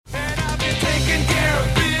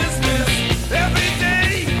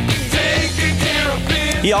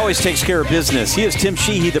He always takes care of business. He is Tim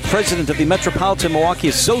Sheehy, the president of the Metropolitan Milwaukee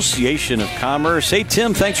Association of Commerce. Hey,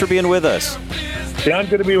 Tim, thanks for being with us. John,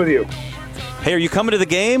 good to be with you. Hey, are you coming to the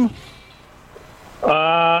game?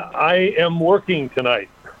 I am working tonight.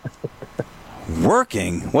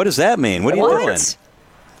 Working? What does that mean? What are you doing?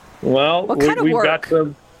 Well, what kind of work?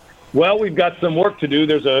 We've got some work to do.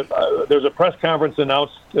 There's a press conference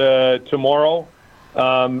announced tomorrow,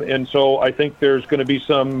 and so I think there's going to be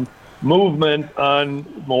some movement on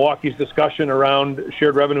Milwaukee's discussion around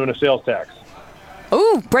shared revenue and a sales tax.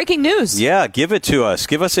 Ooh, breaking news. Yeah, give it to us.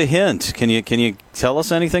 Give us a hint. Can you tell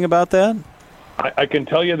us anything about that? I can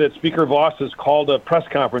tell you that Speaker Voss has called a press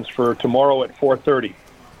conference for tomorrow at 4:30.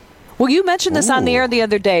 Well, you mentioned this on the air the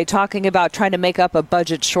other day, talking about trying to make up a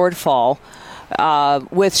budget shortfall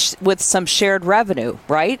with some shared revenue,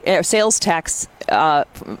 right? Sales tax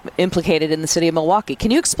implicated in the city of Milwaukee. Can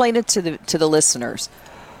you explain it to the listeners?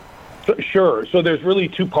 Sure. So there's really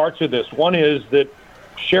two parts of this. One is that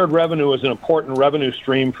shared revenue is an important revenue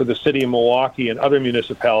stream for the city of Milwaukee and other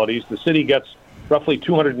municipalities. The city gets roughly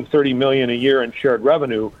 $230 million a year in shared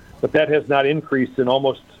revenue, but that has not increased in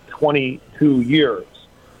almost 22 years.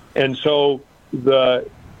 And so they're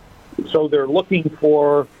looking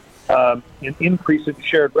for an increase in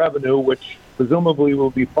shared revenue, which presumably will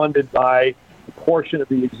be funded by a portion of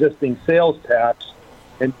the existing sales tax,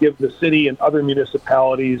 and give the city and other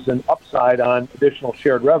municipalities an upside on additional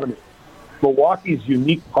shared revenue. Milwaukee's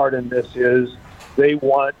unique part in this is they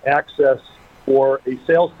want access for a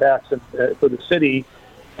sales tax for the city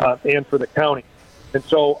and for the county. And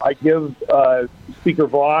so I give Speaker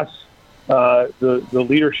Voss, the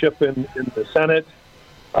leadership in the Senate,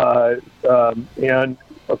 and,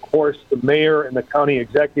 of course, the mayor and the county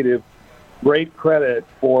executive great credit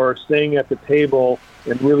for staying at the table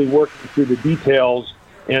and really working through the details.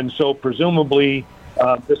 And so presumably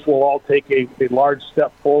this will all take a large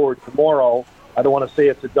step forward tomorrow. I don't want to say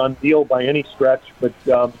it's a done deal by any stretch, but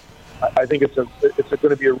I think it's going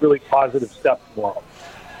to be a really positive step tomorrow.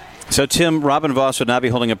 So, Tim, Robin Voss would not be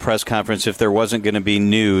holding a press conference if there wasn't going to be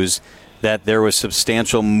news that there was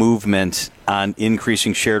substantial movement on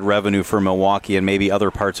increasing shared revenue for Milwaukee and maybe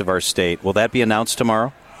other parts of our state. Will that be announced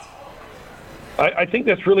tomorrow? I think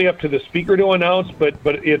that's really up to the speaker to announce, but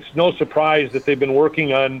it's no surprise that they've been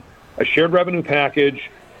working on a shared revenue package,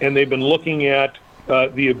 and they've been looking at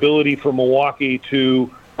the ability for Milwaukee to,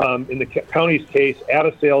 in the county's case, add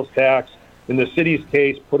a sales tax, in the city's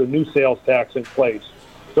case, put a new sales tax in place.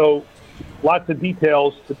 So lots of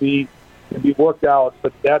details to be worked out,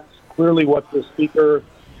 but that's clearly what the speaker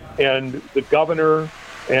and the governor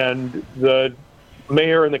and the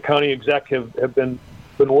mayor and the county exec have been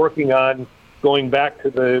working on, going back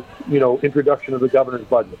to the introduction of the governor's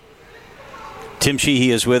budget. Tim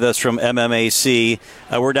Sheehy is with us from MMAC.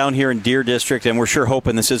 We're down here in Deer District, and we're sure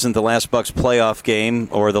hoping this isn't the last Bucks playoff game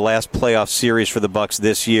or the last playoff series for the Bucks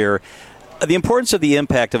this year. The importance of the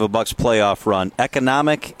impact of a Bucks playoff run,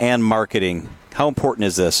 economic and marketing. How important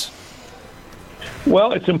is this?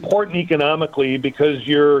 Well, it's important economically because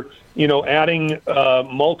you're adding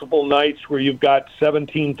multiple nights where you've got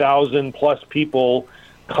 17,000 plus people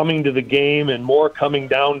coming to the game and more coming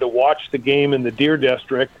down to watch the game in the Deer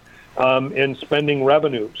District and spending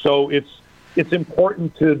revenue. So it's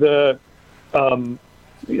important to the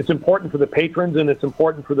it's important for the patrons, and it's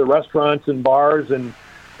important for the restaurants and bars and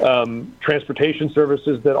transportation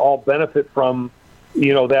services that all benefit from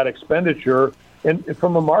that expenditure. And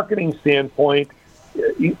from a marketing standpoint,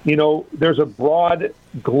 there's a broad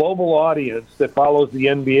global audience that follows the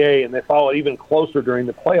NBA, and they follow it even closer during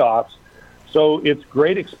the playoffs. So it's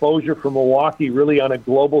great exposure for Milwaukee really on a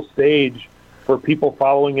global stage for people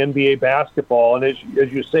following NBA basketball. And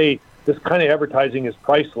as you say, this kind of advertising is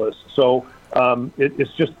priceless. So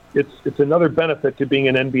it's another benefit to being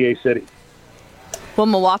an NBA city. Well,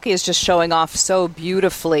 Milwaukee is just showing off so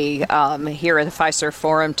beautifully here at the Fiserv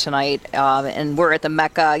Forum tonight, and we're at the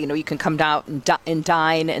Mecca. You can come down and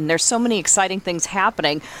dine, and there's so many exciting things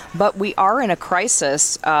happening, but we are in a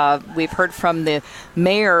crisis. We've heard from the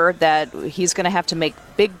mayor that he's going to have to make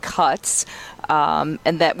big cuts, and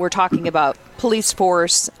that we're talking about police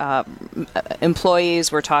force,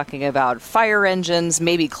 employees, we're talking about fire engines,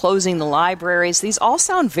 maybe closing the libraries. These all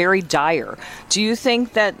sound very dire. Do you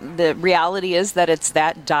think that the reality is that it's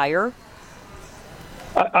that dire?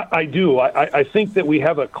 I do. I think that we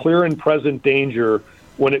have a clear and present danger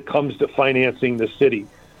when it comes to financing the city.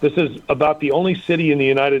 This is about the only city in the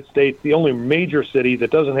United States, the only major city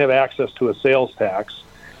that doesn't have access to a sales tax.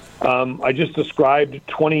 I just described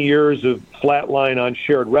 20 years of flat line on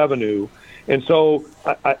shared revenue. And so,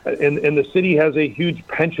 and the city has a huge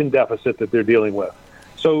pension deficit that they're dealing with.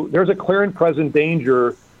 So there's a clear and present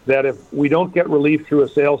danger that if we don't get relief through a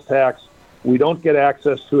sales tax, we don't get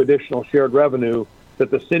access to additional shared revenue,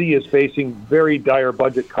 that the city is facing very dire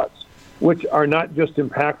budget cuts, which are not just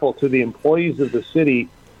impactful to the employees of the city,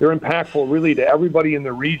 they're impactful really to everybody in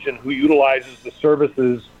the region who utilizes the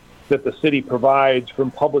services that the city provides,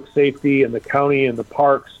 from public safety and the county and the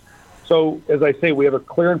parks. So, as I say, we have a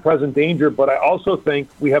clear and present danger, but I also think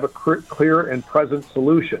we have a clear and present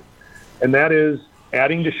solution, and that is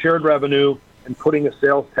adding to shared revenue and putting a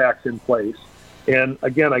sales tax in place. And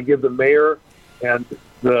again, I give the mayor and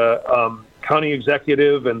the county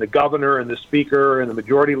executive and the governor and the speaker and the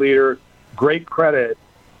majority leader great credit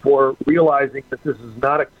for realizing that this is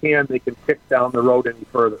not a can they can kick down the road any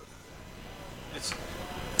further.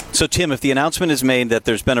 So, Tim, if the announcement is made that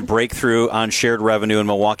there's been a breakthrough on shared revenue and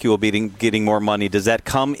Milwaukee will be getting more money, does that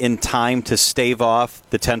come in time to stave off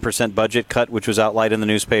the 10% budget cut, which was outlined in the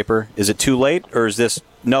newspaper? Is it too late, or is this,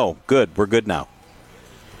 no, good, we're good now?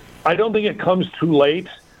 I don't think it comes too late.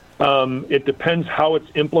 It depends how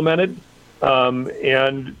it's implemented.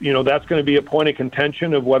 And, that's going to be a point of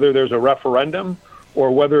contention of whether there's a referendum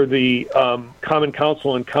or whether the Common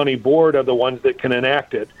Council and County Board are the ones that can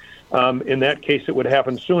enact it. In that case, it would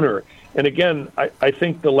happen sooner. And again, I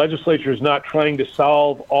think the legislature is not trying to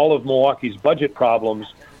solve all of Milwaukee's budget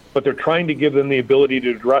problems, but they're trying to give them the ability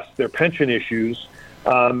to address their pension issues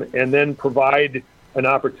and then provide an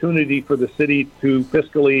opportunity for the city to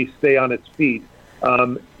fiscally stay on its feet.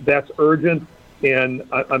 That's urgent, and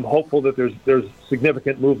I'm hopeful that there's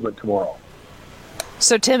significant movement tomorrow.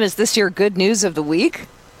 So, Tim, is this your good news of the week?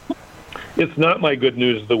 It's not my good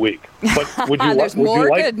news of the week. But would you There's more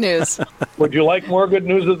good news. Would you like more good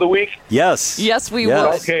news of the week? Yes. Yes, we would.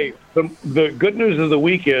 Okay. The good news of the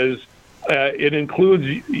week is it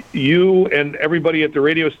includes you and everybody at the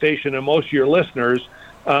radio station and most of your listeners.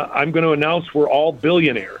 I'm going to announce we're all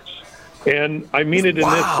billionaires. And I mean it in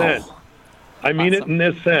this sense. I mean it in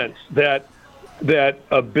this sense that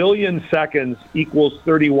a billion seconds equals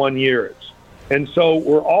 31 years. And so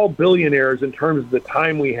we're all billionaires in terms of the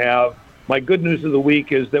time we have. My good news of the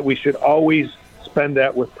week is that we should always spend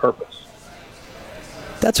that with purpose.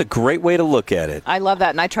 That's a great way to look at it. I love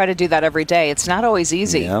that, and I try to do that every day. It's not always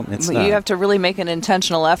easy. Yeah, it's not. You have to really make an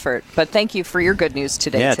intentional effort. But thank you for your good news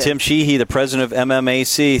today, Yeah, Tim Sheehy, the president of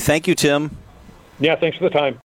MMAC. Thank you, Tim. Yeah, thanks for the time.